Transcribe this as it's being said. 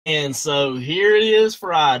And so here it is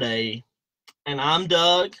Friday, and I'm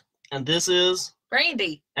Doug, and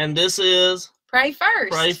Brandy. And this is Pray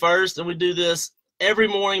First. Pray First, and we do this every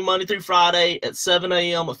morning, Monday through Friday at 7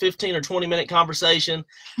 a.m., a 15 or 20-minute conversation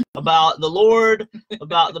about the Lord,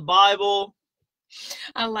 about the Bible.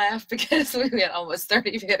 I laugh because we went almost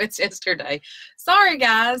 30 minutes yesterday. Sorry,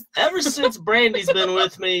 guys. Ever since Brandy's been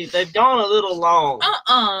with me, they've gone a little long.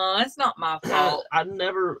 It's not my fault. I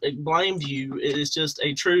never blamed you. It is just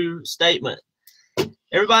a true statement.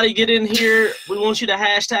 Everybody get in here. We want you to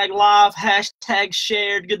hashtag live, hashtag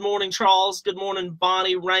shared. Good morning, Charles. Good morning,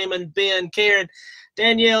 Bonnie, Raymond, Ben, Karen,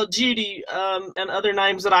 Danielle, Judy, and other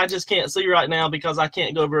names that I just can't see right now because I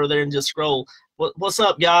can't go over there and just scroll. What's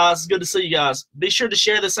up, guys? Good to see you guys. Be sure to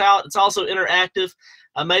share this out. It's also interactive.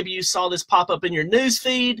 Maybe you saw this pop up in your news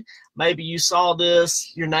feed. Maybe you saw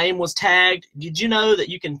this. Your name was tagged. Did you know that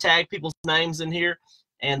you can tag people's names in here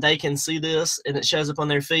and they can see this and it shows up on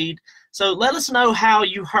their feed? So let us know how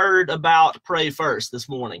you heard about Pray First this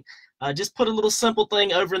morning. Just put a little simple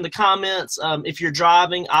thing over in the comments. If you're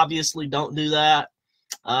driving, obviously don't do that.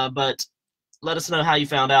 But let us know how you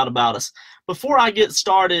found out about us. Before I get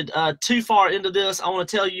started too far into this, I want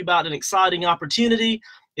to tell you about an exciting opportunity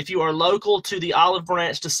if you are local to the Olive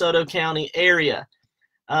Branch, DeSoto County area.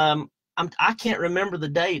 I can't remember the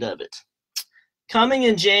date of it. Coming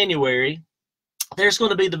in January, there's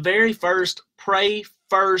going to be the very first Pray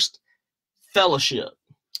First Fellowship.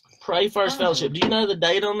 Pray First Fellowship. Do you know the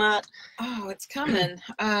date on that? Oh, it's coming.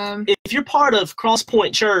 If you're part of Cross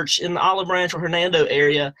Point Church in the Olive Branch or Hernando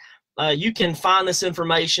area, you can find this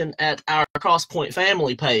information at our Cross Point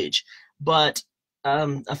family page. But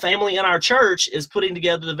a family in our church is putting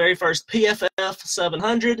together the very first PFF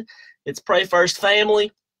 700. It's Pray First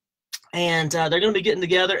Family. And they're going to be getting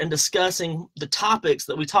together and discussing the topics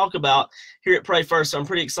that we talk about here at Pray First. So I'm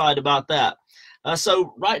pretty excited about that.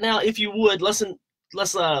 So right now, if you would, let's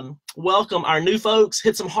welcome our new folks.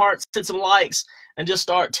 Hit some hearts, hit some likes, and just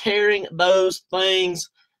start tearing those things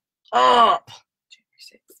up.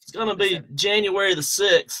 It's going to be January the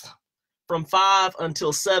 6th from 5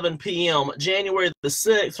 until 7 p.m. January the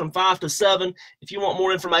 6th from 5 to 7. If you want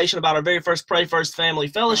more information about our very first Pray First Family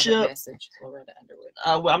Fellowship. Message, Loretta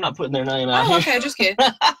Underwood. Well, I'm not putting their name out here. Okay, just kidding.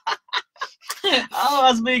 I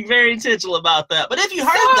was being very intentional about that. But if you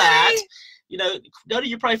heard that, go to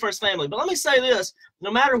your Pray First Family. But let me say this.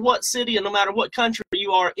 No matter what city and no matter what country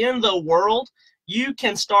you are in the world, you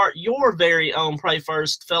can start your very own Pray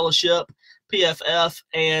First Fellowship, PFF,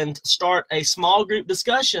 and start a small group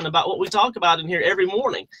discussion about what we talk about in here every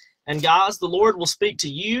morning. And guys, the Lord will speak to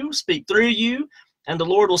you, speak through you, and the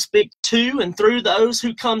Lord will speak to and through those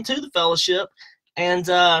who come to the fellowship. And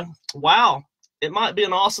wow, it might be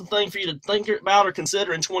an awesome thing for you to think about or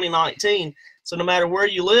consider in 2019. So no matter where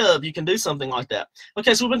you live, you can do something like that.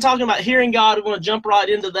 Okay, so we've been talking about hearing God. We want to jump right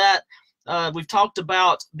into that. We've talked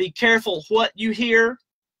about be careful what you hear.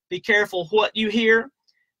 Be careful what you hear.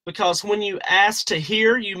 Because when you ask to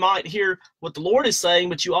hear, you might hear what the Lord is saying,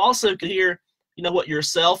 but you also could hear, what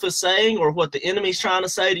yourself is saying or what the enemy's trying to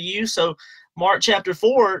say to you. So Mark chapter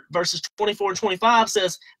 4, verses 24 and 25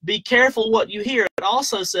 says, be careful what you hear. It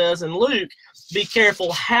also says in Luke, be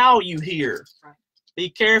careful how you hear. Be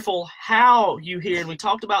careful how you hear. And we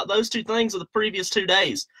talked about those two things of the previous 2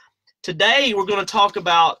 days. Today, we're going to talk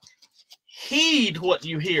about heed what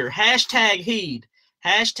you hear. Hashtag heed.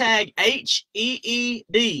 Hashtag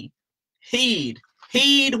HEED. Heed.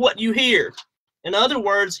 Heed what you hear. In other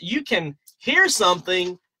words, you can hear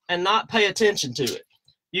something and not pay attention to it.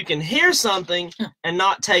 You can hear something and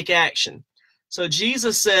not take action. So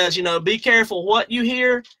Jesus says, be careful what you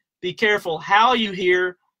hear, be careful how you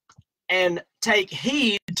hear, and take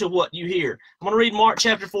heed to what you hear. I'm going to read Mark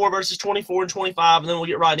chapter 4, verses 24 and 25, and then we'll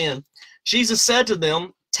get right in. Jesus said to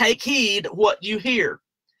them, take heed what you hear.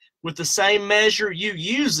 With the same measure you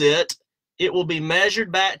use it, it will be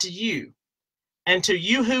measured back to you. And to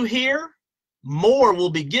you who hear, more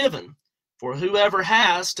will be given. For whoever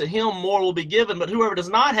has, to him more will be given. But whoever does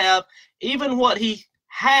not have, even what he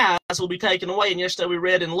has will be taken away. And yesterday we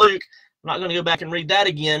read in Luke, I'm not going to go back and read that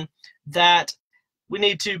again, that we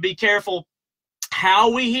need to be careful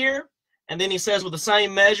how we hear. And then he says, with the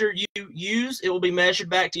same measure you use, it will be measured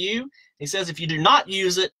back to you. He says, if you do not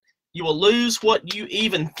use it, you will lose what you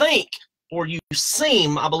even think, or you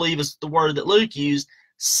seem, I believe is the word that Luke used,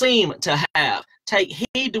 seem to have. Take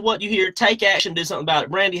heed to what you hear, take action, do something about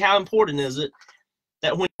it. Brandy, how important is it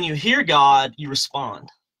that when you hear God, you respond?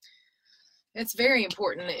 It's very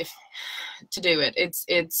important to do it.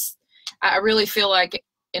 I really feel like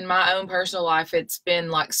in my own personal life, it's been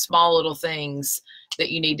like small little things that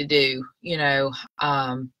you need to do,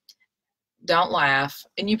 don't laugh.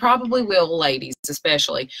 And you probably will, ladies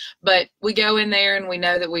especially. But we go in there and we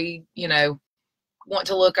know that we, you know, want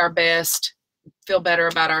to look our best, feel better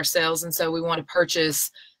about ourselves, and so we want to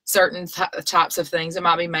purchase certain types of things. It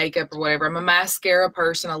might be makeup or whatever. I'm a mascara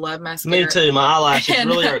person. I love mascara. Me too. My eyelashes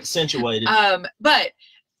really are accentuated. But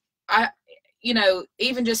I, you know,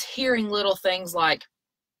 even just hearing little things like,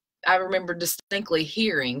 I remember distinctly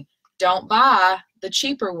hearing, don't buy the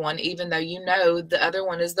cheaper one, even though you know the other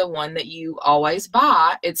one is the one that you always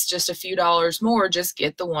buy. It's just a few dollars more. Just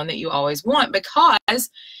get the one that you always want, because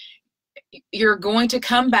you're going to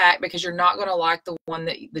come back, because you're not going to like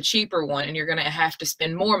the cheaper one, and you're going to have to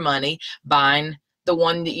spend more money buying the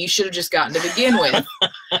one that you should have just gotten to begin with.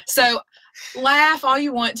 So laugh all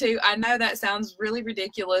you want to. I know that sounds really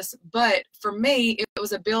ridiculous, but for me, it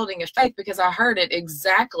was a building of faith, because I heard it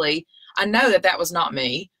exactly. I know that that was not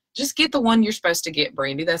me. Just get the one you're supposed to get,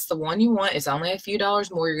 Brandy. That's the one you want. It's only a few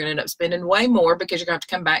dollars more. You're going to end up spending way more, because you're going to have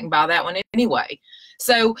to come back and buy that one anyway.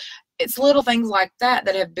 So it's little things like that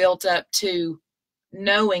that have built up to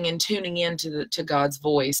knowing and tuning into to God's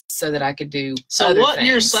voice, so that I could do so what things.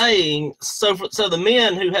 You're saying, so the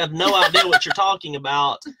men who have no idea what you're talking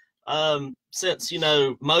about, since, you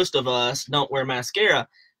know, most of us don't wear mascara,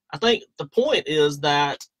 I think the point is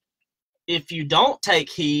that if you don't take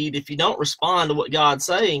heed, if you don't respond to what God's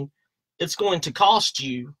saying, it's going to cost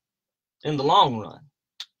you in the long run.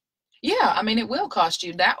 Yeah, I mean, it will cost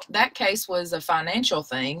you. That case was a financial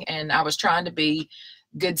thing, and I was trying to be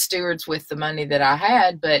good stewards with the money that I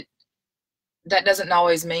had, but that doesn't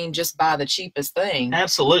always mean just buy the cheapest thing.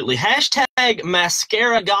 Absolutely. Hashtag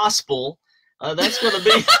mascara gospel. That's going to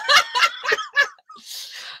be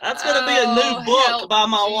that's going to be a new book by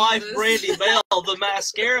my wife, Brandy Bell, The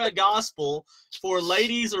Mascara Gospel, for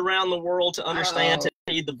ladies around the world to understand, to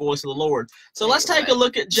heed the voice of the Lord. So let's take a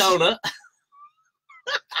look at Jonah.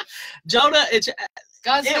 Jonah,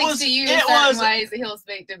 God speaks to you in certain ways, and he'll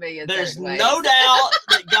speak to me in there's certain ways. no doubt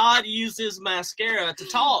that God uses mascara to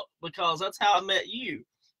talk, because that's how I met you.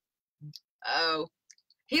 Oh,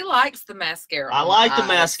 he likes the mascara. I like the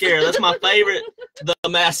mascara. That's my favorite, the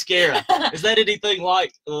mascara. Is that anything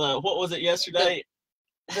like, what was it yesterday?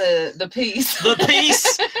 The piece. The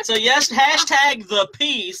piece. So yes, hashtag the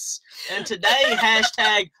piece. And today,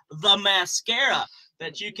 hashtag the mascara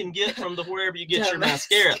that you can get from wherever you get your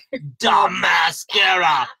mascara. The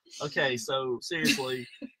mascara. Okay, so seriously,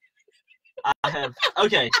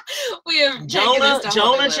 We have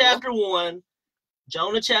Jonah chapter 1.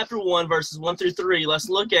 Jonah chapter 1, verses 1 through 3. Let's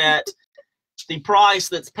look at the price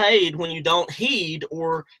that's paid when you don't heed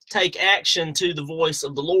or take action to the voice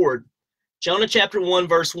of the Lord. Jonah chapter 1,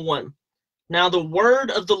 verse 1. Now the word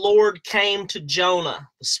of the Lord came to Jonah.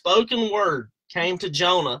 The spoken word came to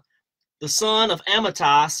Jonah, the son of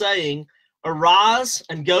Amittai, saying, Arise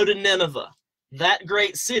and go to Nineveh, that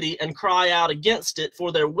great city, and cry out against it,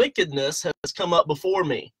 for their wickedness has come up before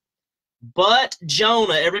me. But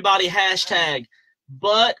Jonah, everybody hashtag,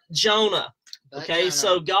 but Jonah. Okay,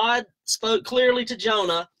 so God spoke clearly to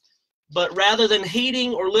Jonah, but rather than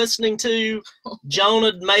heeding or listening to,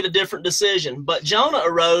 Jonah made a different decision. But Jonah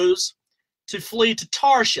arose to flee to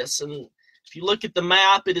Tarshish, and if you look at the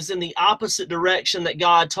map, it is in the opposite direction that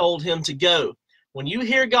God told him to go. When you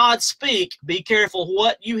hear God speak, be careful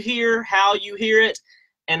what you hear, how you hear it,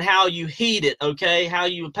 and how you heed it, okay? How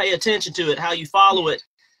you pay attention to it, how you follow it.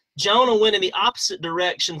 Jonah went in the opposite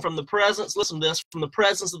direction from the presence, listen to this, from the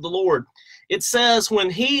presence of the Lord. It says when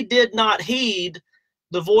he did not heed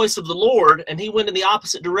the voice of the Lord, and he went in the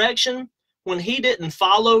opposite direction, when he didn't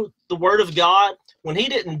follow the word of God, when he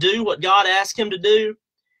didn't do what God asked him to do,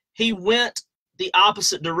 he went the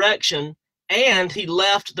opposite direction, and he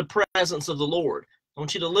left the presence of the Lord. I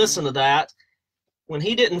want you to listen to that. When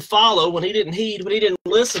he didn't follow, when he didn't heed, when he didn't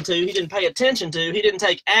listen to, he didn't pay attention to, he didn't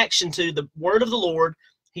take action to the word of the Lord,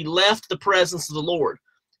 he left the presence of the Lord.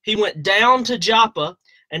 He went down to Joppa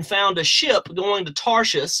and found a ship going to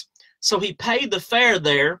Tarshish, so he paid the fare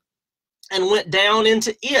there and went down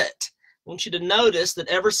into it. I want you to notice that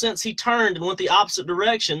ever since he turned and went the opposite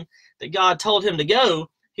direction that God told him to go,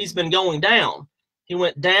 he's been going down. He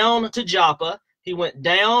went down to Joppa. He went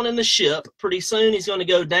down in the ship. Pretty soon he's going to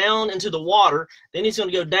go down into the water. Then he's going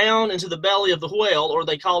to go down into the belly of the whale, or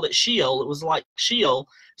they called it Sheol. It was like Sheol.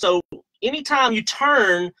 So anytime you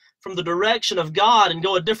turn from the direction of God and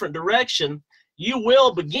go a different direction, you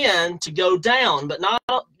will begin to go down. But not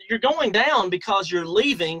you're going down because you're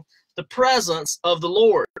leaving the presence of the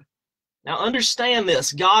Lord. Now understand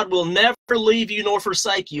this. God will never leave you nor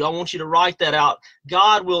forsake you. I want you to write that out.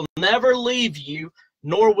 God will never leave you,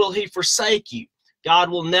 nor will he forsake you.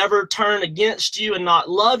 God will never turn against you and not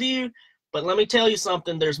love you. But let me tell you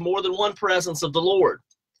something. There's more than one presence of the Lord.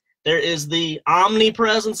 There is the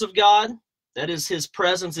omnipresence of God. That is, his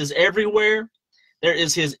presence is everywhere. There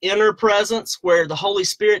is his inner presence where the Holy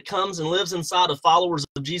Spirit comes and lives inside of followers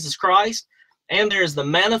of Jesus Christ. And there is the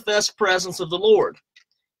manifest presence of the Lord.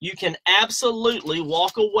 You can absolutely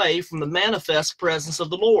walk away from the manifest presence of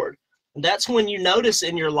the Lord. And that's when you notice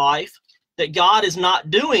in your life that God is not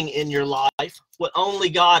doing in your life what only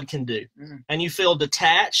God can do. And you feel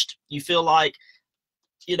detached. You feel like,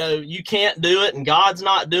 you know, you can't do it and God's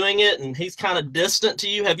not doing it and he's kind of distant to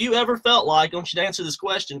you. Have you ever felt like, I want you to answer this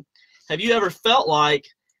question, have you ever felt like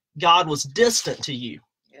God was distant to you?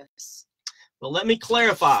 Yes. Well, let me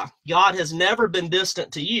clarify. God has never been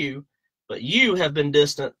distant to you, but you have been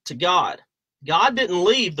distant to God. God didn't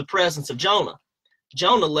leave the presence of Jonah.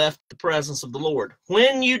 Jonah left the presence of the Lord.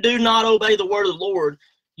 When you do not obey the word of the Lord,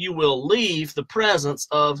 you will leave the presence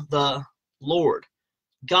of the Lord.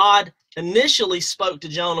 God initially spoke to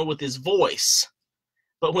Jonah with his voice,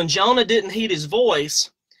 but when Jonah didn't heed his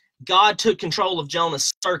voice, God took control of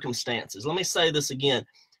Jonah's circumstances. Let me say this again.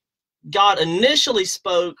 God initially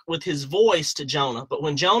spoke with his voice to Jonah, but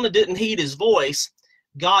when Jonah didn't heed his voice,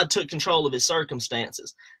 God took control of his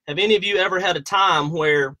circumstances. Have any of you ever had a time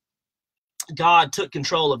where God took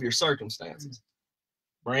control of your circumstances?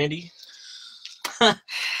 Brandy?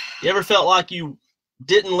 You ever felt like you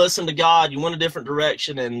didn't listen to God, you went a different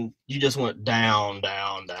direction, and you just went down,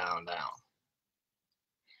 down, down, down?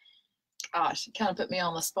 Gosh, it kind of put me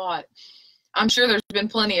on the spot. I'm sure there's been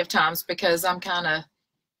plenty of times because I'm kind of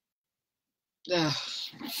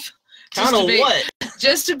what?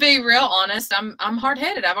 Just to be real honest, I'm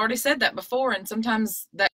hard-headed. I've already said that before, and sometimes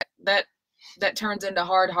that turns into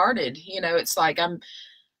hard-hearted. You know, it's like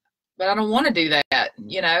but I don't want to do that,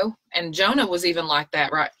 you know. And Jonah was even like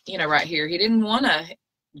that, right? You know, right here, he didn't want to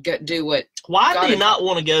do what. Why did he not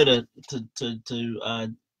want to go to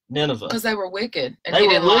Nineveh? Because they were wicked, and he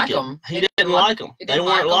didn't like them. He didn't like them. They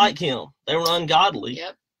weren't like him. They were ungodly.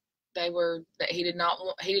 Yep. He did not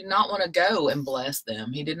want to go and bless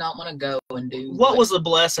them. He did not want to go and do. What was the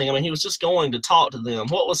blessing? I mean, he was just going to talk to them.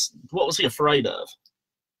 What was he afraid of?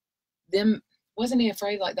 Them. Wasn't he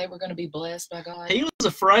afraid like they were going to be blessed by God? He was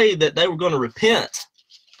afraid that they were going to repent.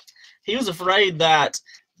 He was afraid that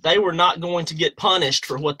they were not going to get punished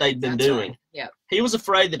for what they'd been doing. Right. Yeah. He was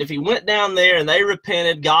afraid that if he went down there and they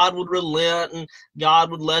repented, God would relent and God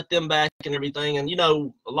would let them back and everything. And, you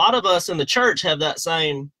know, a lot of us in the church have that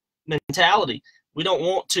same mentality. We don't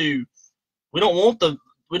want the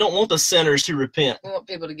sinners to repent. We want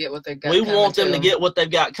people to get what they've got. We want them to get what they've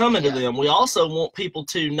got coming to them. We also want people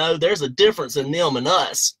to know there's a difference in them and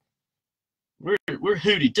us. We're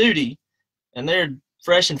hooty tooty, and they're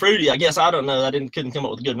fresh and fruity. I guess, I don't know. Couldn't come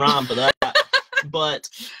up with a good rhyme for that. But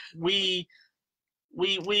we're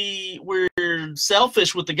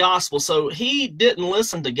selfish with the gospel. So he didn't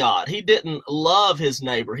listen to God. He didn't love his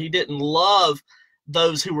neighbor. He didn't love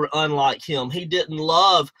those who were unlike him. He didn't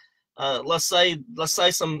love. Let's say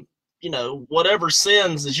some, you know, whatever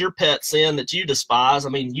sins is your pet sin that you despise. I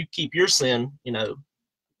mean, you keep your sin, you know,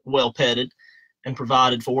 well petted and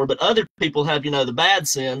provided for, but other people have, you know, the bad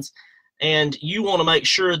sins, and you want to make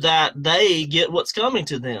sure that they get what's coming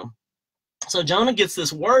to them. So Jonah gets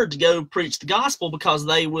this word to go preach the gospel because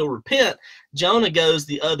they will repent. Jonah goes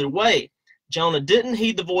the other way. Jonah didn't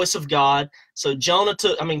heed the voice of God, so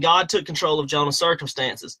God took control of Jonah's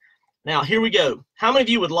circumstances. Now, here we go. How many of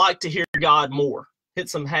you would like to hear God more? Hit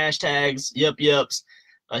some hashtags, yeps,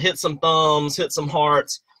 hit some thumbs, hit some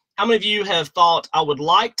hearts. How many of you have thought, I would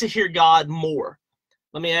like to hear God more?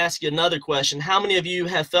 Let me ask you another question. How many of you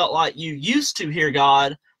have felt like you used to hear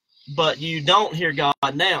God, but you don't hear God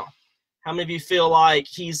now? How many of you feel like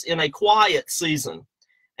he's in a quiet season,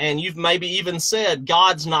 and you've maybe even said,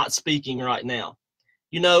 God's not speaking right now?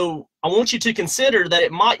 You know, I want you to consider that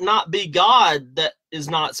it might not be God that is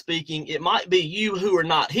not speaking. It might be you who are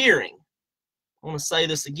not hearing. I want to say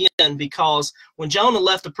this again, because when Jonah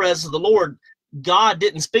left the presence of the Lord, God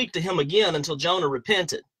didn't speak to him again until Jonah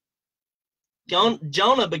repented.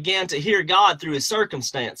 Jonah began to hear God through his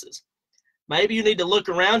circumstances. Maybe you need to look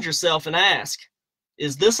around yourself and ask,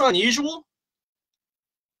 is this unusual?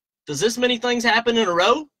 Does this many things happen in a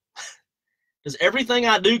row? Does everything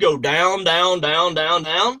I do go down, down, down, down,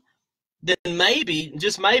 down? Then maybe,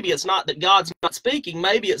 just maybe, it's not that God's not speaking.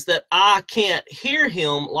 Maybe it's that I can't hear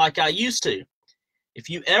him like I used to. If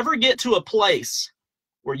you ever get to a place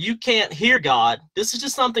where you can't hear God, this is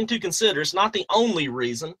just something to consider. It's not the only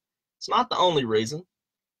reason. It's not the only reason,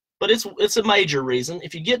 but it's a major reason.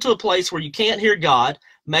 If you get to a place where you can't hear God,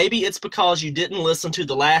 maybe it's because you didn't listen to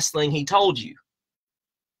the last thing he told you.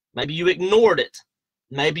 Maybe you ignored it.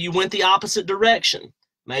 Maybe you went the opposite direction.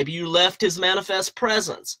 Maybe you left his manifest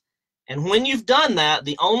presence. And when you've done that,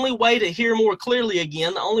 the only way to hear more clearly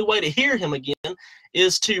again, the only way to hear him again,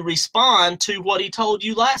 is to respond to what he told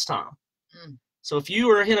you last time. So if you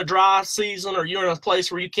are in a dry season or you're in a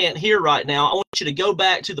place where you can't hear right now, I want you to go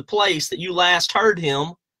back to the place that you last heard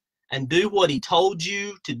him and do what he told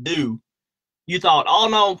you to do. You thought, oh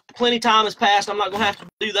no, plenty of time has passed, I'm not going to have to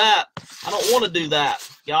do that. I don't want to do that.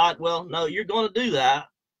 God, well, no, you're going to do that,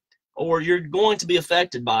 or you're going to be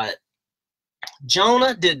affected by it.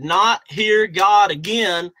 Jonah did not hear God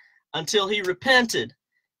again until he repented.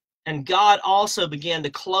 And God also began to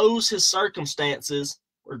close his circumstances.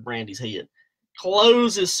 Where's Brandy's head?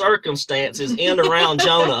 Close his circumstances in around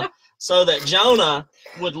Jonah, so that Jonah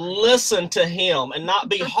would listen to him and not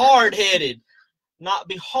be hard-headed. Not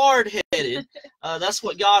be hard-headed. That's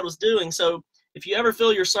what God was doing. So if you ever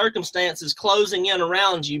feel your circumstances closing in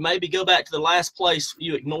around you, maybe go back to the last place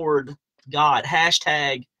you ignored God.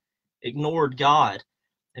 Hashtag ignored God.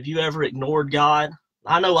 Have you ever ignored God?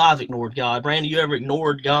 I know I've ignored God. Brandy, you ever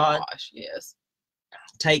ignored God? Gosh, yes.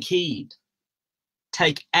 Take heed.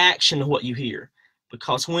 Take action to what you hear.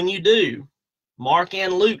 Because when you do, Mark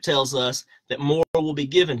and Luke tells us that more will be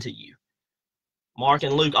given to you. Mark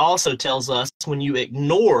and Luke also tells us when you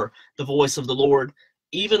ignore the voice of the Lord,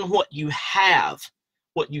 even what you have,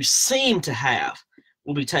 what you seem to have,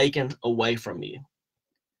 will be taken away from you.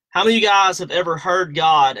 How many of you guys have ever heard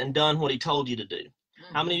God and done what he told you to do?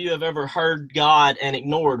 How many of you have ever heard God and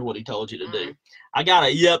ignored what he told you to do? I got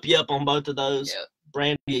a yep on both of those. Yep.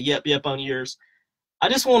 Brandy, a yep on yours. I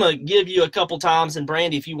just want to give you a couple times, and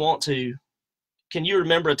Brandy, if you want to, can you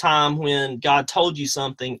remember a time when God told you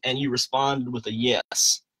something and you responded with a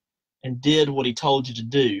yes and did what he told you to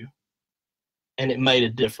do, and it made a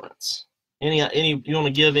difference? Any you want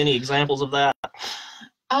to give any examples of that?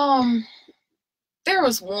 There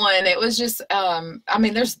was one. It was just I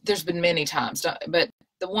mean, there's been many times, but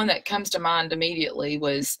the one that comes to mind immediately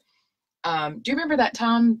was do you remember that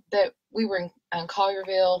time that we were in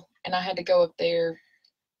Collierville and I had to go up there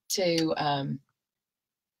to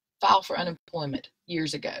file for unemployment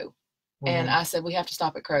years ago? And I said, we have to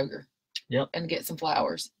stop at Kroger and get some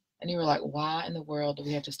flowers. And you were like, why in the world do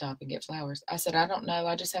we have to stop and get flowers? I said, I don't know.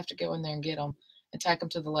 I just have to go in there and get them and take them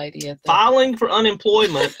to the lady at the... Filing for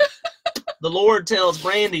unemployment. The Lord tells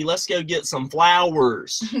Brandy, let's go get some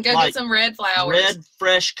flowers. Get some red flowers. Red,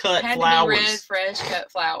 fresh cut had flowers. To be red, fresh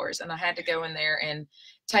cut flowers. And I had to go in there and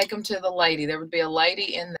take them to the lady. There would be a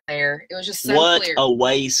lady in there. It was just so clear. What a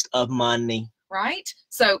waste of money. Right?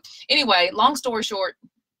 So anyway, long story short,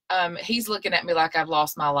 he's looking at me like I've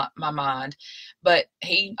lost my mind. But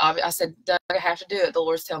I said, Doug, I have to do it. The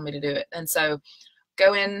Lord's telling me to do it. And so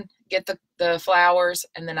go in, get the flowers,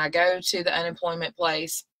 and then I go to the unemployment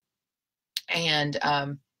place and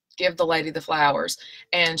give the lady the flowers.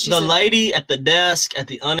 And she said, lady at the desk at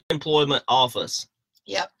the unemployment office.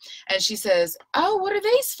 Yep. And she says, oh, what are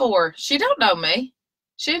these for? She don't know me.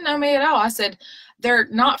 She didn't know me at all. I said, they're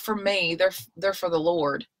not for me. They're for the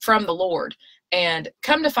Lord, from the Lord. And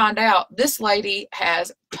come to find out, this lady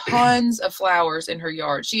has tons of flowers in her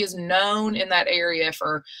yard. She is known in that area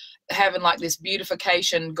for having like this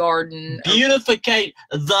beautification garden.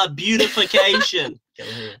 The beautification. Go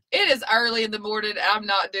ahead. It is early in the morning. I'm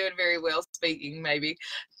not doing very well speaking, maybe.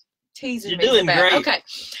 Teasing me. You're doing great. Okay.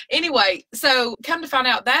 Anyway, so come to find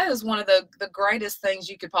out, that is one of the greatest things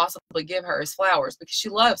you could possibly give her is flowers, because she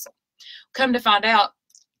loves them. Come to find out,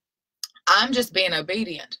 I'm just being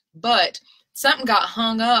obedient. But something got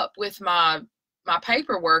hung up with my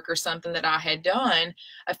paperwork or something that I had done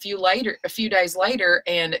a few days later,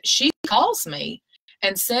 and she calls me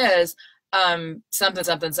and says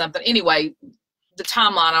something. Anyway, the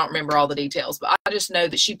timeline, I don't remember all the details, but I just know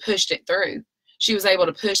that she pushed it through. She was able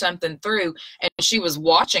to push something through, and she was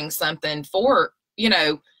watching something for,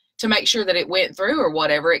 to make sure that it went through or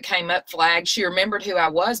whatever. It came up flagged. She remembered who I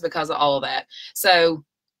was because of all of that. So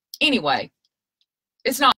anyway,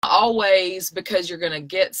 it's not always because you're going to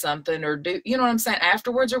get something or do, you know what I'm saying,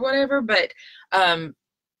 afterwards or whatever, but the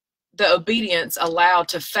obedience allowed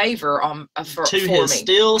to favor for his me.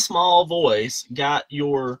 Still small voice got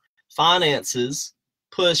your finances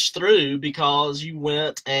pushed through because you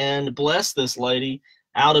went and blessed this lady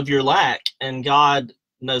out of your lack, and God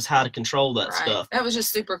knows how to control that stuff. That was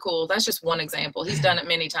just super cool. That's just one example. He's done it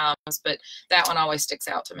many times, but that one always sticks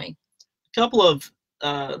out to me. A couple of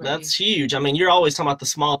that's huge. I mean, you're always talking about the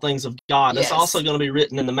small things of God. Yes. That's also going to be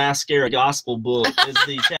written in the Mascara Gospel book, is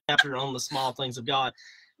the chapter on the small things of God.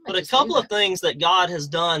 But a couple of things that God has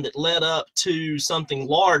done that led up to something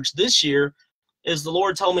large this year is the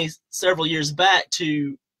Lord told me several years back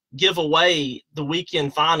to give away the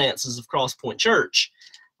weekend finances of Cross Point Church,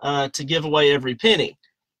 to give away every penny,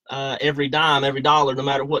 every dime, every dollar, no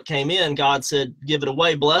matter what came in. God said, give it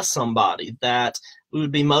away, bless somebody, that we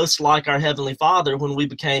would be most like our Heavenly Father when we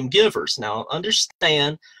became givers. Now,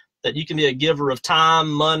 understand that you can be a giver of time,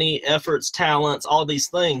 money, efforts, talents, all these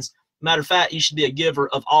things. Matter of fact, you should be a giver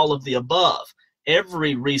of all of the above.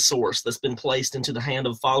 Every resource that's been placed into the hand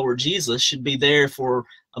of a follower of Jesus should be there for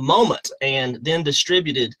a moment and then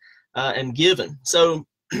distributed and given. So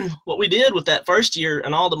what we did with that first year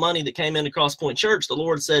and all the money that came into Cross Point Church, the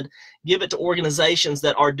Lord said, give it to organizations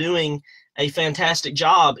that are doing a fantastic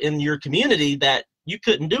job in your community that you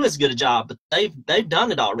couldn't do as good a job, but they've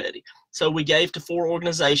done it already. So we gave to 4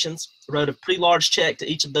 organizations, wrote a pretty large check to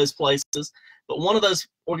each of those places. But one of those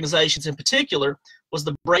organizations in particular was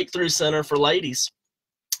the Breakthrough Center for Ladies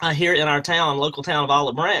here in our town, local town of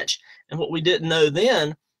Olive Branch. And what we didn't know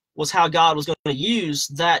then was how God was going to use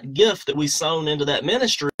that gift that we sown into that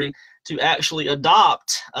ministry to actually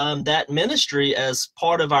adopt that ministry as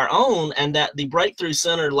part of our own, and that the Breakthrough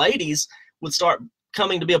Center ladies would start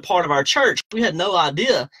coming to be a part of our church. We had no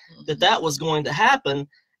idea that that was going to happen.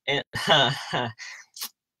 And that's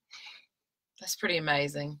pretty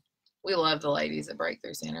amazing. We love the ladies at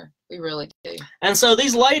Breakthrough Center. We really do. And so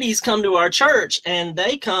these ladies come to our church, and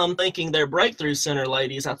they come thinking they're Breakthrough Center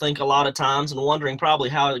ladies, I think, a lot of times, and wondering probably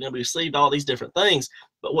how they're going to be received, all these different things.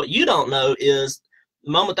 But what you don't know is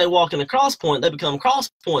the moment they walk into Cross Point, they become Cross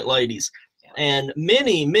Point ladies. Yeah. And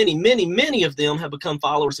many, many, many, many of them have become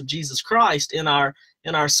followers of Jesus Christ in our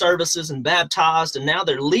services and baptized, and now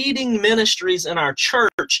they're leading ministries in our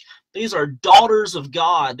church. These are daughters of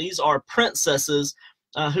God. These are princesses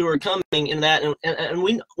who are coming in that, and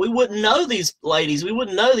we wouldn't know these ladies, we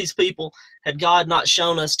wouldn't know these people had God not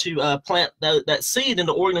shown us to plant that seed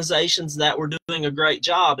into organizations that were doing a great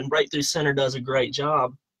job, and Breakthrough Center does a great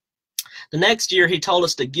job. The next year, he told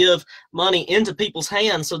us to give money into people's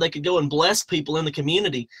hands so they could go and bless people in the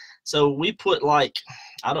community. So we put, like,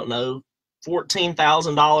 I don't know, $14,000,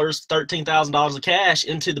 $13,000 of cash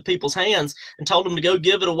into the people's hands and told them to go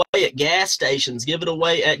give it away at gas stations, give it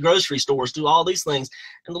away at grocery stores, do all these things.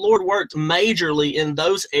 And the Lord worked majorly in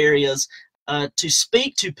those areas to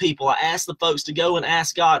speak to people. I asked the folks to go and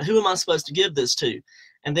ask God, who am I supposed to give this to?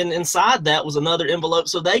 And then inside that was another envelope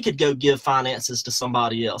so they could go give finances to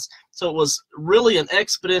somebody else. So it was really an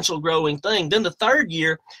exponential growing thing. Then the third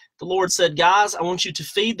year, the Lord said, guys, I want you to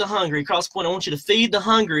feed the hungry. Cross Point, I want you to feed the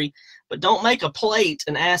hungry, but don't make a plate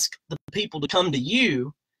and ask the people to come to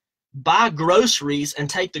you. Buy groceries and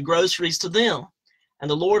take the groceries to them.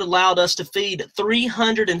 And the Lord allowed us to feed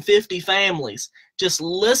 350 families, just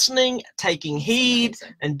listening, taking heed,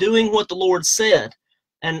 and doing what the Lord said.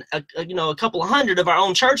 And a couple of hundred of our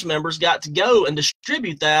own church members got to go and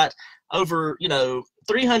distribute that over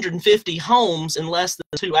 350 homes in less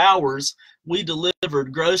than 2 hours. We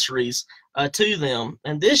delivered groceries to them.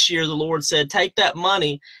 And this year the Lord said, take that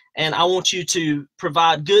money and I want you to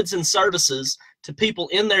provide goods and services to people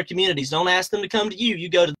in their communities. Don't ask them to come to you. You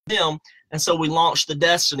go to them. And so we launched the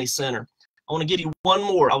Destiny Center. I want to give you one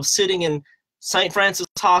more. I was sitting in St. Francis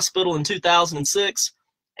Hospital in 2006,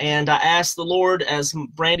 and I asked the Lord, as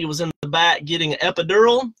Brandy was in the back getting an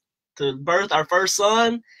epidural to birth our first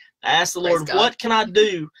son, I asked the Lord, what can I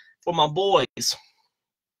do for my boys?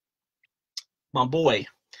 My boy.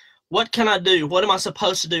 What can I do? What am I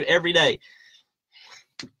supposed to do every day?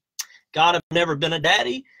 God, I've never been a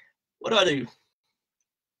daddy. What do I do?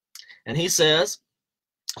 And he says,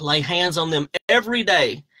 lay hands on them every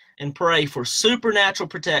day and pray for supernatural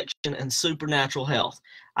protection and supernatural health.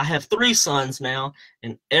 I have 3 sons now,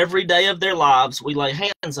 and every day of their lives, we lay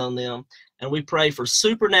hands on them and we pray for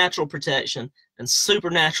supernatural protection and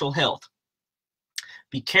supernatural health.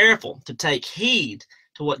 Be careful to take heed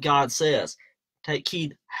to what God says. Take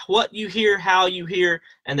heed what you hear, how you hear,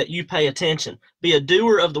 and that you pay attention. Be a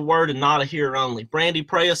doer of the word and not a hearer only. Brandy,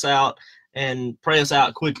 pray us out, and pray us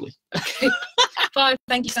out quickly. Okay. Father,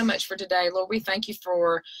 thank you so much for today. Lord, we thank you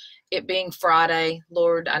for it being Friday.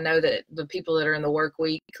 Lord, I know that the people that are in the work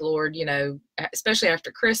week, Lord, especially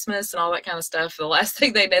after Christmas and all that kind of stuff, the last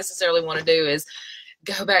thing they necessarily want to do is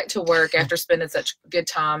go back to work after spending such good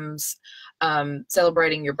times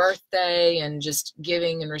celebrating your birthday and just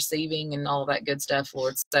giving and receiving and all that good stuff,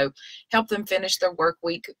 Lord. So help them finish their work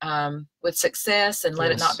week with success, and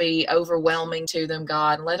let it not be overwhelming to them,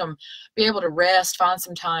 God, and let them be able to rest, find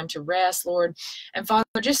some time to rest, Lord. And Father,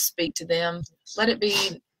 just speak to them. Let it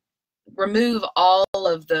be, remove all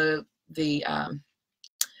of the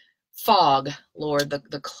fog, Lord,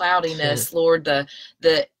 the cloudiness, Lord, the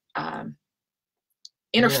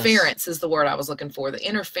Interference is the word I was looking for. The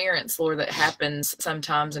interference, Lord, that happens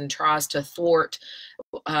sometimes and tries to thwart,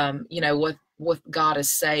 you know, what God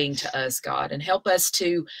is saying to us, God, and help us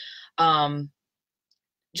to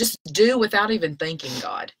just do without even thinking,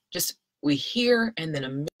 God. Just we hear and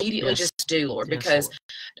then immediately just do, Lord, because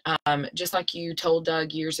just like you told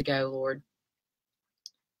Doug years ago, Lord,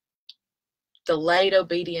 delayed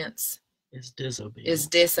obedience is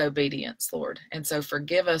disobedience, Lord. And so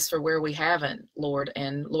forgive us for where we haven't, Lord.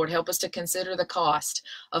 And Lord, help us to consider the cost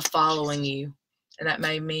of following you. And that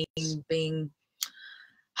may mean being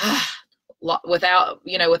without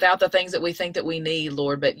the things that we think that we need,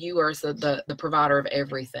 Lord, but you are the provider of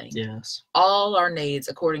everything. Yes. All our needs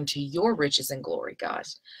according to your riches and glory, God.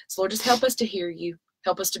 So Lord, just help us to hear you,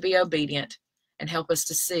 help us to be obedient, and help us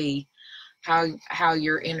to see how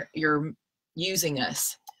you're using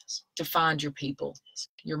us to find your people,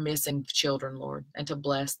 your missing children, Lord, and to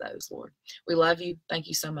bless those, Lord. We love you. Thank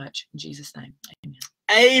you so much. In Jesus' name, amen.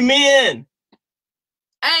 Amen.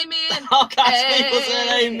 Amen. All kinds of people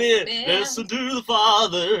said amen. Listen to the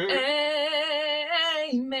Father.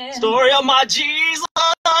 Amen. Story of my Jesus.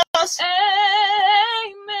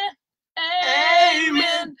 Amen.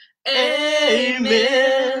 Amen.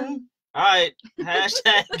 Amen. All right.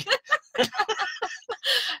 Hashtag.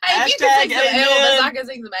 Hey, if you can sing some Elvis, I can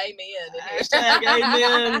sing some amen. Hashtag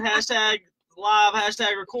amen. Hashtag live.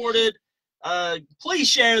 Hashtag recorded. Please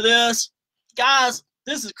share this. Guys,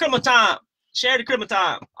 this is Criminal Time. Share the Criminal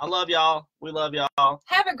Time. I love y'all. We love y'all.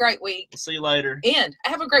 Have a great week. We'll see you later.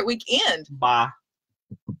 Have a great weekend. Bye.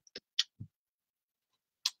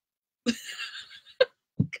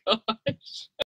 Gosh.